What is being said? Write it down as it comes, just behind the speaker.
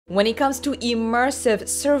When it comes to immersive,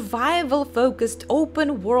 survival-focused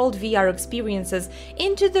open-world VR experiences,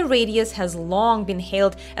 Into the Radius has long been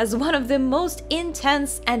hailed as one of the most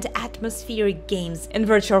intense and atmospheric games in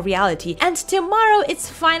virtual reality, and tomorrow it's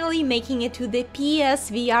finally making it to the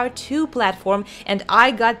PSVR2 platform, and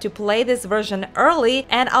I got to play this version early,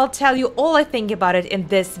 and I'll tell you all I think about it in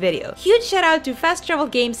this video. Huge shout out to Fast Travel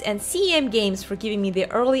Games and CM Games for giving me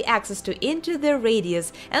the early access to Into the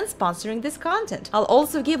Radius and sponsoring this content. I'll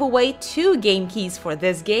also give away 2 game keys for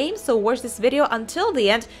this game, so watch this video until the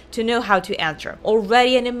end to know how to enter.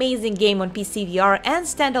 Already an amazing game on PC VR and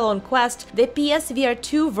standalone Quest, the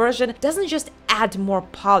PSVR2 version doesn't just add more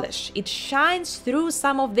polish, it shines through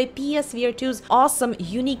some of the PSVR2's awesome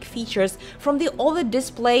unique features, from the OLED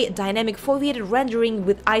display, dynamic foveated rendering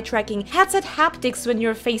with eye tracking, headset haptics when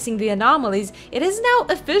you're facing the anomalies. It is now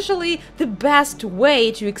officially the best way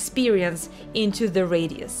to experience Into the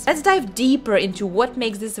Radius. Let's dive deeper into what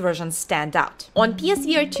makes this version stand out. On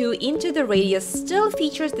PSVR2, Into the Radius still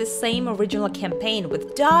features the same original campaign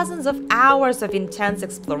with dozens of hours of intense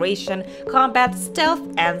exploration, combat, stealth,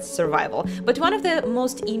 and survival. But one of the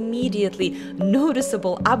most immediately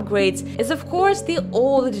noticeable upgrades is of course the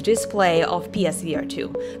OLED display of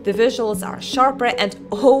PSVR2. The visuals are sharper and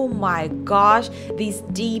oh my gosh, these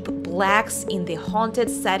deep blacks in the haunted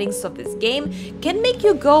settings of this game can make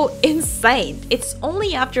you go insane. It's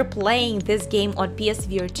only after playing this game on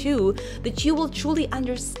PSVR2 that you will truly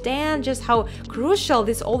understand just how crucial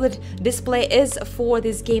this OLED display is for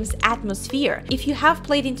this game's atmosphere. If you have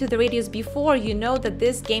played Into the Radius before, you know that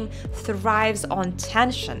this game thrives on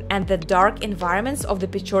tension, and the dark environments of the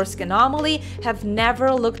Pechorsk anomaly have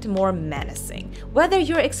never looked more menacing. Whether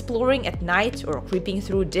you're exploring at night or creeping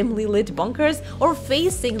through dimly lit bunkers or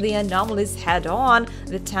facing the anomalies head-on,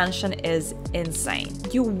 the tension is insane.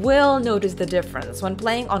 You will notice the difference when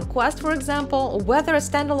playing on Quest, for example. Whether a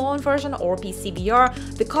standalone version or PC VR,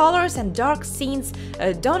 the colors and dark scenes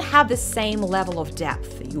don't have the same level of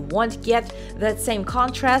depth. You won't get that same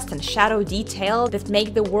contrast and shadow detail that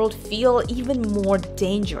make the world feel even more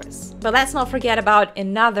dangerous. But let's not forget about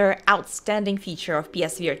another outstanding feature of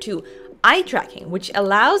PSVR2, eye tracking, which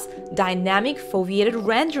allows dynamic foveated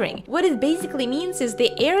rendering. What it basically means is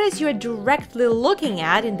the areas you're directly looking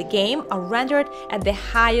at in the game are rendered at the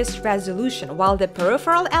highest resolution, while the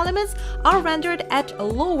peripheral elements are rendered at a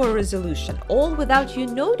lower resolution, all without you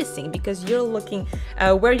noticing, because you're looking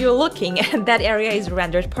where you're looking and that area is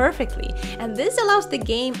rendered perfectly. And this allows the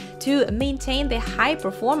game to maintain the high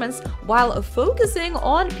performance while focusing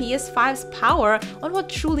on PS5's power on what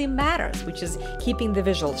truly matters, which is keeping the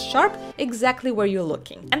visuals sharp exactly where you're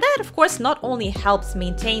looking. And that of course not only helps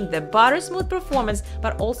maintain the butter smooth performance,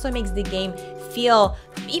 but also makes the game feel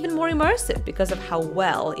even more immersive because of how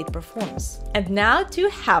well it performs. And now to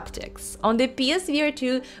haptics. On the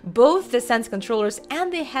PSVR2, both the Sense controllers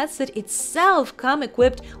and the headset itself come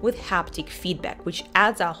equipped with haptic feedback, which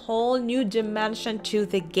adds a whole new dimension to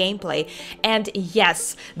the gameplay. And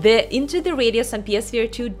yes, the Into the Radius on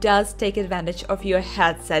PSVR2 does take advantage of your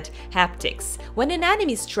headset haptics. When an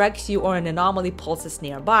enemy strikes you or an anomaly pulses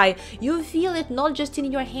nearby, you feel it not just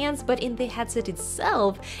in your hands but in the headset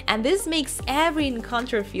itself, and this makes every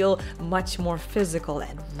encounter feel much more physical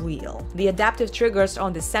and real. The adaptive triggers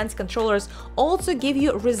on the Sense controllers also give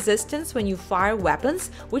you resistance when you fire weapons,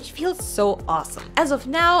 which feels so awesome. As of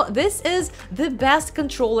now, this is the best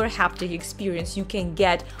controller haptic experience you can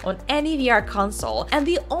get on any VR console, and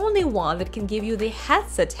the only one that can give you the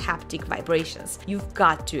headset haptic vibrations. You've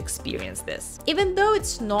got to experience this. Even though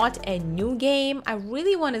it's not a new game, I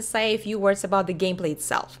really want to say a few words about the gameplay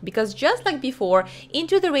itself, because just like before,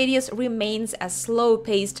 Into the Radius remains a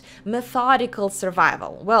slow-paced, methodical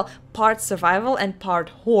survival. Well, part survival and part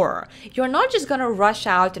horror. You're not just gonna rush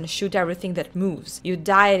out and shoot everything that moves. You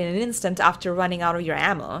die in an instant after running out of your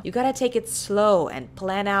ammo. You gotta take it slow and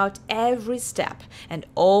plan out every step, and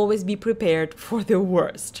always be prepared for the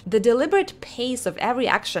worst. The deliberate pace of every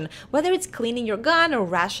action, whether it's cleaning your gun or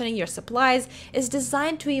rationing your supplies, is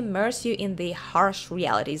designed to immerse you in the harsh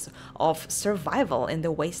realities of survival in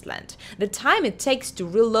the wasteland. The time it takes to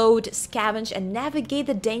reload, scavenge, and navigate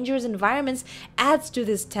the dangerous environments adds to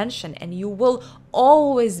this tension, and you will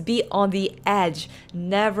always be on the edge,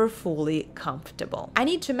 never fully comfortable. I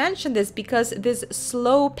need to mention this because this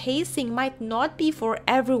slow pacing might not be for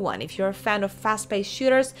everyone. If you're a fan of fast-paced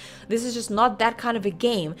shooters, this is just not that kind of a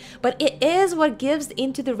game, but it is what gives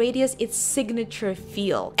Into the Radius its signature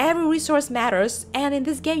feel. Every resource matters, and in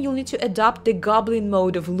this game you'll need to adopt the goblin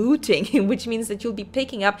mode of looting, which means that you'll be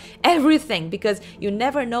picking up everything because you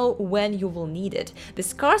never know when you will need it. The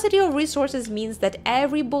scarcity of resources means that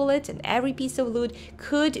every bullet and every piece of loot loot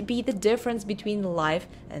could be the difference between life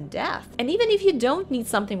and death. And even if you don't need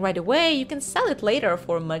something right away, you can sell it later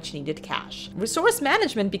for much needed cash. Resource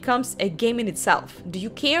management becomes a game in itself. Do you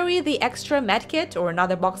carry the extra medkit or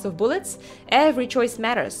another box of bullets? Every choice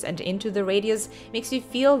matters, and Into the Radius makes you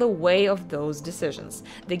feel the weight of those decisions.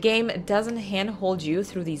 The game doesn't handhold you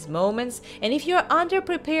through these moments, and if you're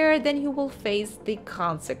underprepared, then you will face the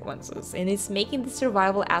consequences, and it's making the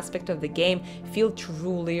survival aspect of the game feel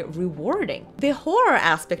truly rewarding. The horror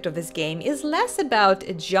aspect of this game is less about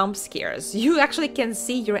jump scares. You actually can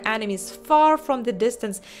see your enemies far from the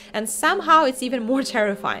distance, and somehow it's even more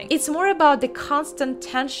terrifying. It's more about the constant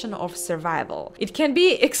tension of survival. It can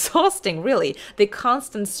be exhausting, really. The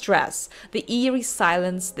constant stress, the eerie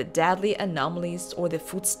silence, the deadly anomalies, or the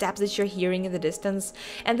footsteps that you're hearing in the distance,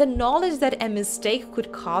 and the knowledge that a mistake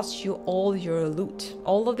could cost you all your loot.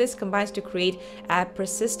 All of this combines to create a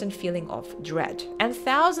persistent feeling of dread. And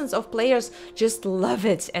thousands of players just love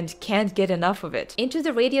it and can't get enough of it. Into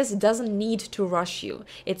the Radius doesn't need to rush you.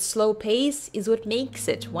 Its slow pace is what makes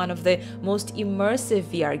it one of the most immersive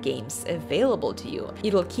VR games available to you.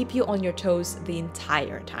 It'll keep you on your toes the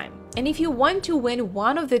entire time. And if you want to win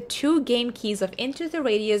one of the 2 game keys of Into the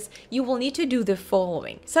Radius, you will need to do the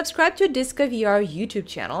following. Subscribe to Disco VR YouTube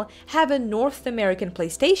channel, have a North American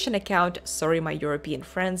PlayStation account, sorry my European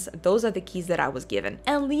friends, those are the keys that I was given,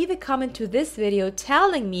 and leave a comment to this video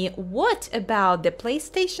telling me what about the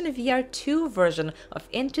PlayStation VR2 version of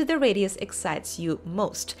Into the Radius excites you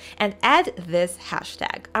most, and add this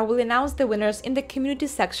hashtag. I will announce the winners in the community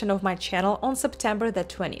section of my channel on September the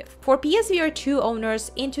 20th. For PSVR2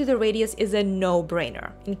 owners, Into the Radius is a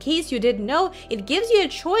no-brainer. In case you didn't know, it gives you a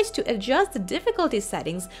choice to adjust the difficulty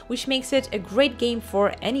settings, which makes it a great game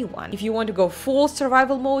for anyone. If you want to go full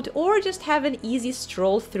survival mode or just have an easy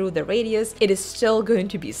stroll through the Radius, it is still going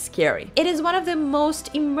to be scary. It is one of the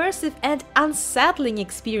most immersive and unsettling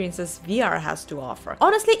experiences VR has to offer.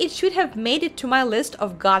 Honestly, it should have made it to my list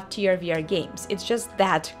of God-tier VR games. It's just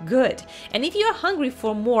that good. And if you're hungry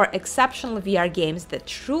for more exceptional VR games that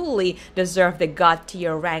truly deserve the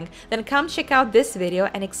God-tier rank, then come check out this video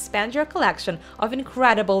and expand your collection of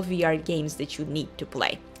incredible VR games that you need to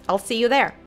play. I'll see you there!